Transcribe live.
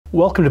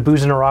Welcome to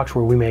Booze and Rocks,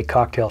 where we make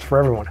cocktails for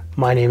everyone.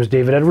 My name is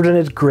David Edwards and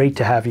it's great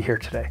to have you here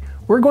today.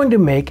 We're going to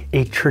make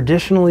a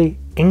traditionally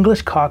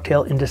English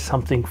cocktail into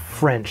something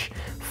French,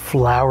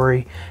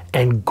 flowery,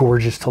 and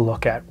gorgeous to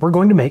look at. We're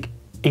going to make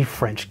a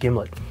French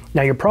Gimlet.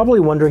 Now you're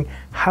probably wondering,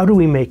 how do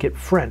we make it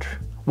French?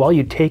 Well,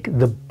 you take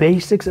the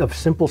basics of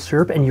simple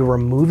syrup and you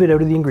remove it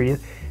out of the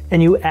ingredients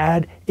and you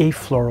add a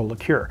floral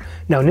liqueur.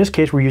 Now in this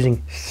case, we're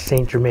using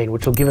St-Germain,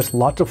 which will give us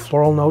lots of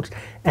floral notes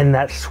and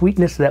that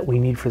sweetness that we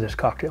need for this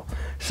cocktail.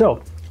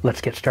 So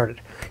let's get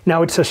started.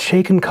 Now it's a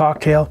shaken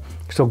cocktail,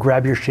 so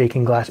grab your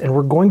shaking glass, and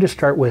we're going to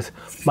start with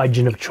my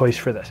gin of choice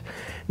for this.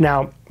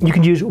 Now you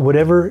can use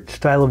whatever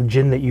style of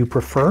gin that you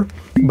prefer,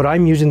 but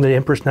I'm using the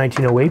Empress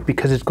 1908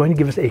 because it's going to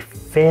give us a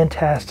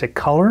fantastic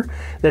color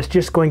that's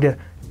just going to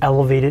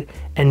elevate it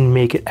and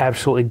make it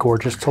absolutely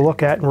gorgeous to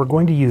look at. And we're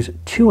going to use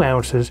 2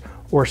 ounces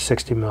or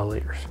 60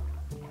 milliliters.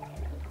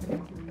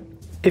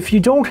 If you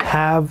don't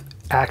have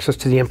access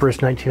to the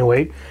Empress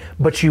 1908,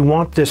 but you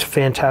want this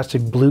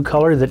fantastic blue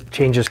color that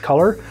changes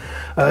color,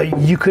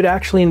 you could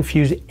actually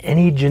infuse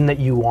any gin that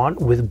you want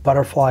with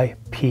butterfly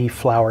pea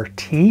flower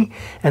tea,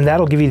 and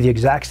that'll give you the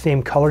exact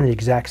same color and the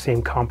exact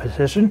same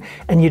composition,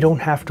 and you don't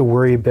have to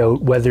worry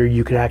about whether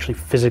you can actually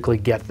physically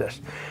get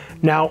this.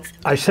 Now,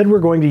 I said we're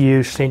going to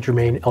use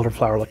St-Germain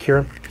Elderflower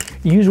Liqueur.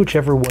 Use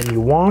whichever one you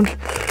want.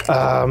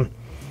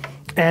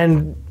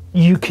 And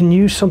you can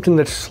use something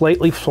that's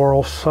slightly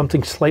floral,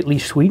 something slightly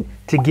sweet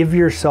to give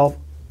yourself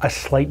a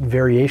slight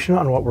variation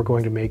on what we're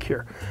going to make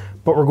here.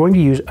 But we're going to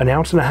use 1.5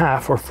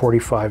 ounces or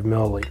 45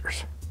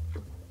 milliliters.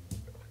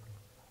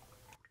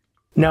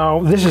 Now,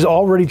 this is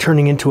already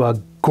turning into a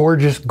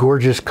gorgeous,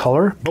 gorgeous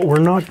color, but we're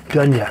not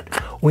done yet.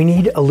 We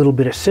need a little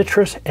bit of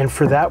citrus, and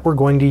for that we're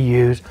going to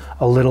use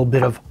a little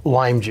bit of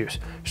lime juice.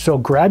 So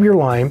grab your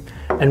lime,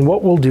 and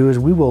what we'll do is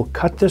we will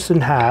cut this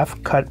in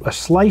half, cut a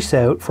slice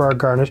out for our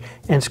garnish,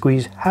 and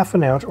squeeze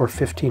 1/2 ounce or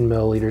 15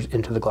 milliliters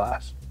into the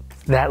glass.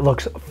 That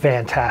looks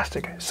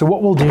fantastic. So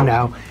what we'll do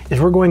now is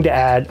we're going to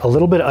add a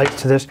little bit of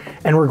ice to this,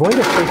 and we're going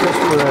to take this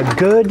for a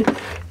good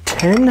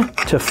 10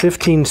 to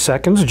 15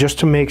 seconds just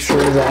to make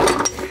sure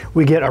that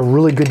we get a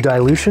really good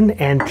dilution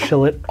and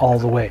chill it all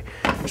the way.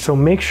 So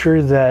make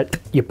sure that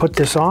you put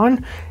this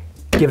on,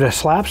 give it a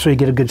slap so you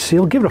get a good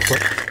seal, give it a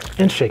flick,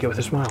 and shake it with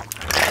a smile.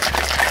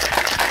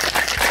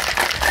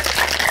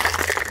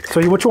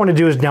 So what you want to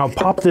do is now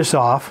pop this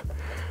off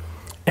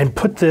and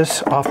put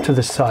this off to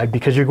the side,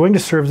 because you're going to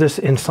serve this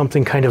in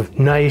something kind of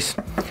nice,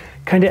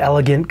 kind of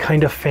elegant,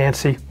 kind of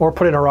fancy, or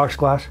put it in a rocks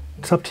glass.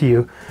 It's up to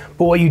you.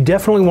 But what you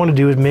definitely want to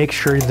do is make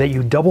sure that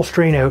you double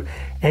strain out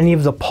any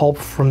of the pulp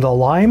from the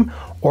lime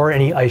or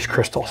any ice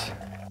crystals.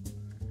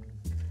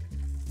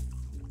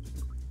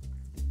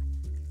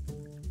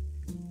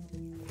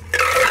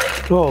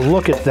 Oh,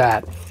 look at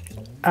that.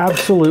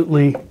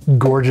 Absolutely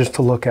gorgeous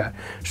to look at.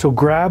 So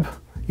grab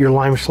your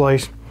lime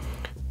slice,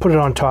 put it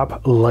on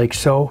top like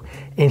so,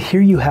 and here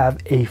you have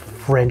a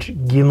French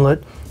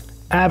Gimlet.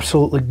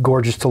 Absolutely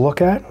gorgeous to look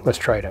at. Let's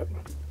try it out.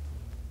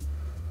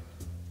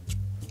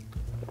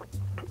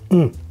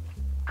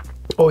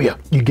 Oh yeah,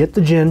 you get the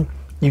gin,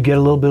 you get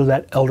a little bit of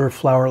that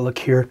elderflower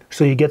liqueur,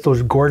 so you get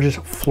those gorgeous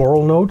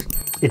floral notes.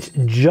 It's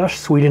just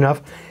sweet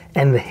enough,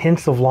 and the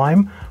hints of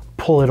lime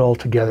pull it all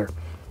together.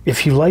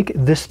 If you like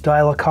this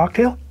style of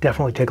cocktail,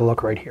 definitely take a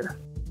look right here.